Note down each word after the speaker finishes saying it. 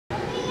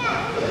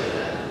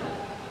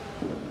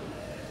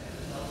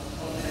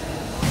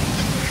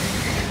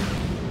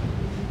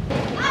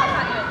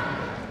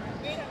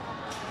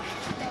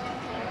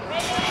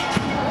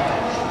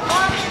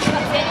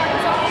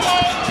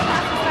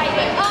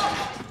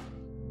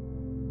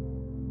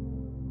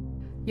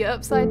You're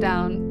upside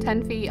down,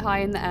 10 feet high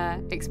in the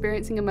air,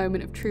 experiencing a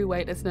moment of true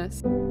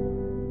weightlessness.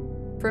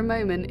 For a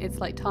moment, it's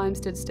like time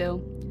stood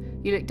still.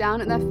 You look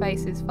down at their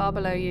faces far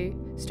below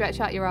you,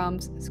 stretch out your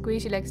arms,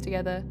 squeeze your legs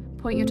together,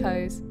 point your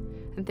toes,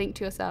 and think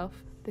to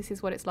yourself, this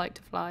is what it's like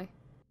to fly.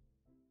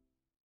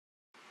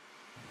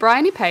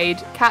 Bryony Page,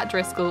 Kat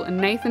Driscoll and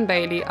Nathan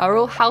Bailey are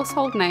all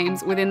household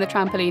names within the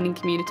trampolining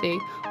community,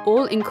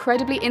 all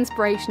incredibly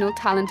inspirational,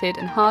 talented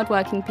and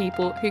hard-working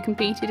people who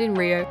competed in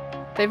Rio.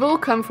 They've all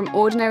come from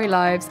ordinary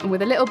lives, and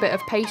with a little bit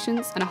of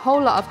patience and a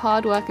whole lot of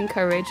hard work and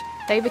courage,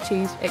 they've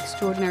achieved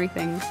extraordinary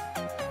things.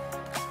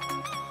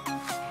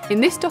 In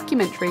this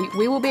documentary,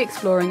 we will be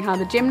exploring how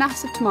the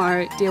gymnasts of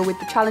tomorrow deal with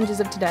the challenges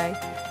of today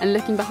and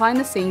looking behind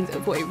the scenes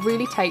of what it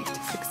really takes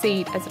to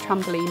succeed as a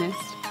trampolinist.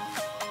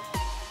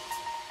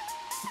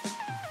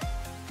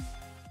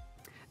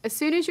 As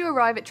soon as you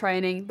arrive at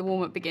training, the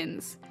warm-up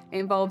begins. It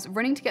involves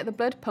running to get the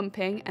blood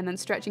pumping and then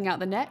stretching out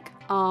the neck,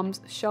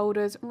 arms,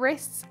 shoulders,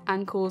 wrists,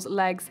 ankles,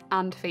 legs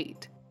and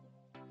feet.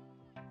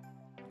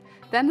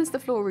 Then there's the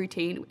floor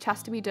routine, which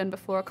has to be done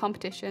before a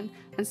competition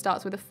and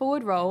starts with a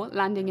forward roll,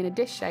 landing in a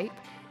dish shape,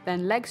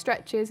 then leg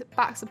stretches,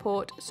 back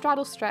support,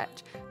 straddle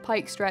stretch,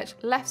 pike stretch,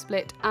 left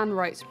split and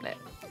right split,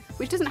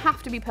 which doesn't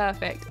have to be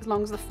perfect as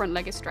long as the front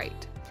leg is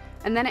straight.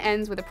 And then it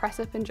ends with a press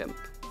up and jump.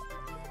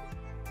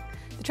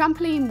 The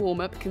trampoline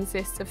warm-up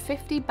consists of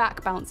 50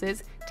 back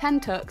bounces, 10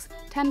 tucks,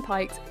 10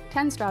 pikes,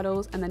 10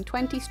 straddles and then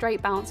 20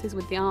 straight bounces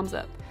with the arms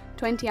up,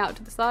 20 out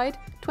to the side,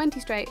 20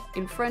 straight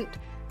in front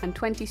and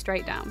 20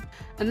 straight down.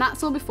 And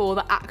that's all before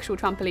the actual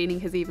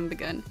trampolining has even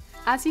begun.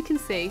 As you can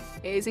see,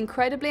 it is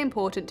incredibly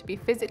important to be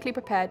physically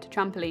prepared to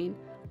trampoline.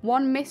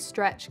 One missed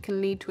stretch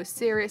can lead to a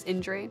serious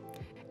injury.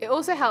 It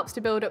also helps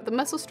to build up the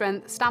muscle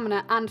strength,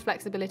 stamina and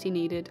flexibility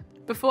needed.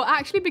 Before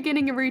actually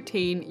beginning a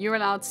routine, you're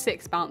allowed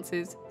 6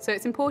 bounces, so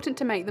it's important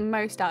to make the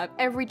most out of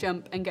every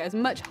jump and get as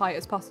much height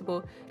as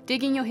possible,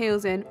 digging your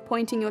heels in,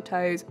 pointing your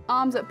toes,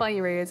 arms up by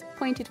your ears,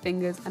 pointed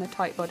fingers and a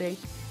tight body.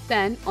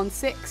 Then, on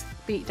 6,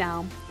 beat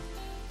down.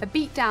 A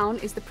beat down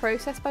is the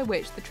process by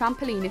which the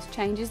trampolinist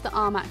changes the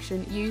arm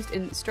action used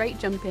in straight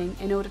jumping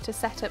in order to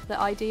set up the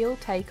ideal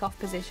take-off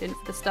position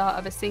for the start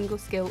of a single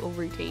skill or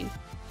routine.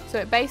 So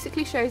it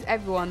basically shows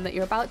everyone that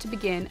you're about to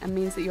begin and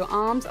means that your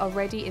arms are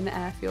ready in the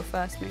air for your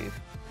first move.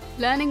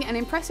 Learning an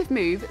impressive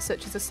move,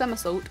 such as a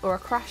somersault or a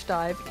crash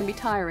dive, can be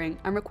tiring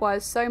and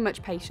requires so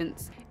much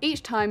patience.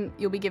 Each time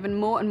you'll be given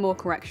more and more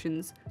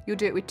corrections. You'll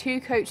do it with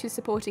 2 coaches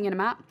supporting in a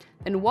mat,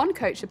 then 1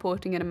 coach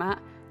supporting in a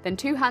mat, then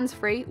 2 hands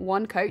free,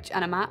 1 coach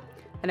and a mat,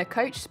 then a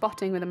coach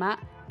spotting with a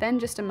mat, then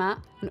just a mat,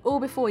 and all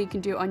before you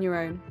can do it on your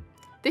own.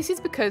 This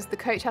is because the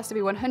coach has to be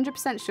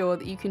 100% sure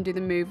that you can do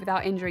the move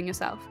without injuring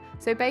yourself.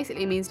 So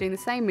basically it means doing the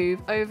same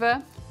move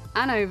over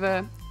and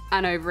over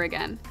and over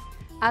again.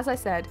 As I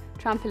said,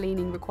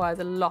 trampolining requires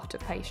a lot of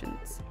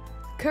patience.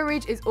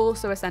 Courage is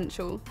also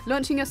essential,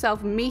 launching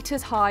yourself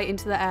meters high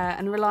into the air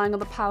and relying on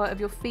the power of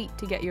your feet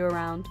to get you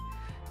around.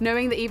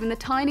 Knowing that even the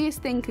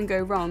tiniest thing can go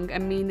wrong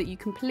and mean that you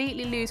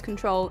completely lose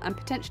control and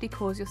potentially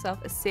cause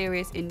yourself a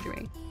serious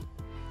injury.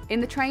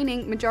 In the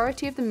training,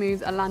 majority of the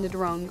moves are landed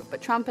wrong,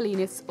 but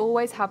trampolinists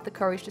always have the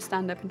courage to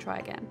stand up and try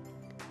again.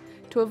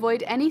 To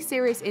avoid any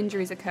serious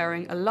injuries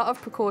occurring, a lot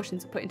of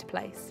precautions are put into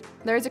place.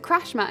 There is a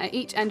crash mat at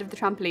each end of the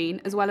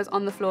trampoline, as well as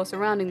on the floor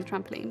surrounding the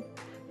trampoline.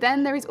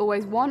 Then there is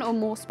always 1 or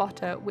more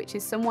spotter, which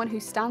is someone who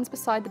stands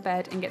beside the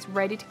bed and gets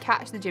ready to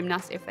catch the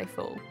gymnast if they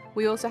fall.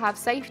 We also have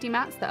safety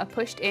mats that are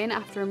pushed in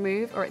after a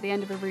move or at the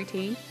end of a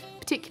routine,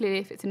 particularly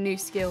if it's a new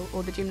skill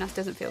or the gymnast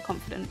doesn't feel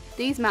confident.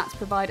 These mats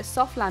provide a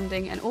soft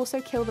landing and also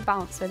kill the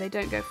bounce so they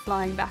don't go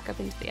flying back up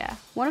into the air.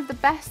 One of the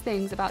best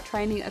things about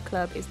training at a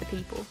club is the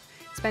people.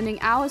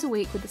 Spending hours a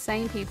week with the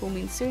same people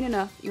means soon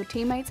enough your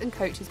teammates and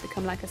coaches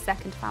become like a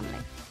second family.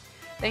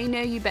 They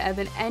know you better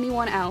than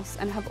anyone else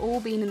and have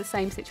all been in the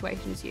same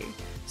situation as you,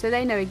 so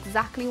they know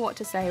exactly what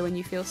to say when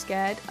you feel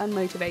scared,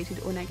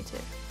 unmotivated or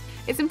negative.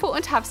 It's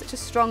important to have such a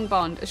strong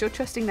bond as you're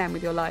trusting them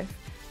with your life,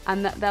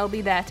 and that they'll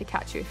be there to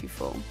catch you if you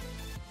fall.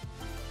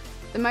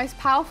 The most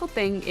powerful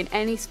thing in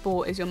any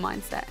sport is your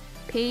mindset,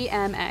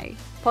 PMA,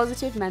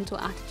 positive mental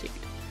attitude.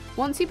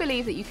 Once you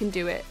believe that you can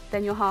do it,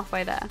 then you're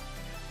halfway there.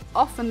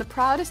 Often the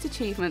proudest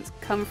achievements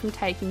come from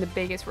taking the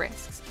biggest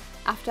risks.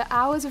 After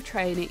hours of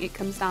training, it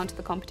comes down to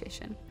the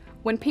competition.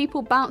 When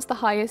people bounce the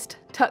highest,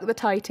 tuck the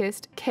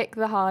tightest, kick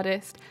the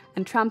hardest,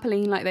 and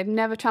trampoline like they've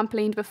never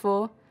trampolined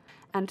before,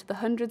 and to the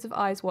hundreds of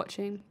eyes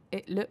watching,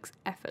 it looks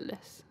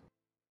effortless.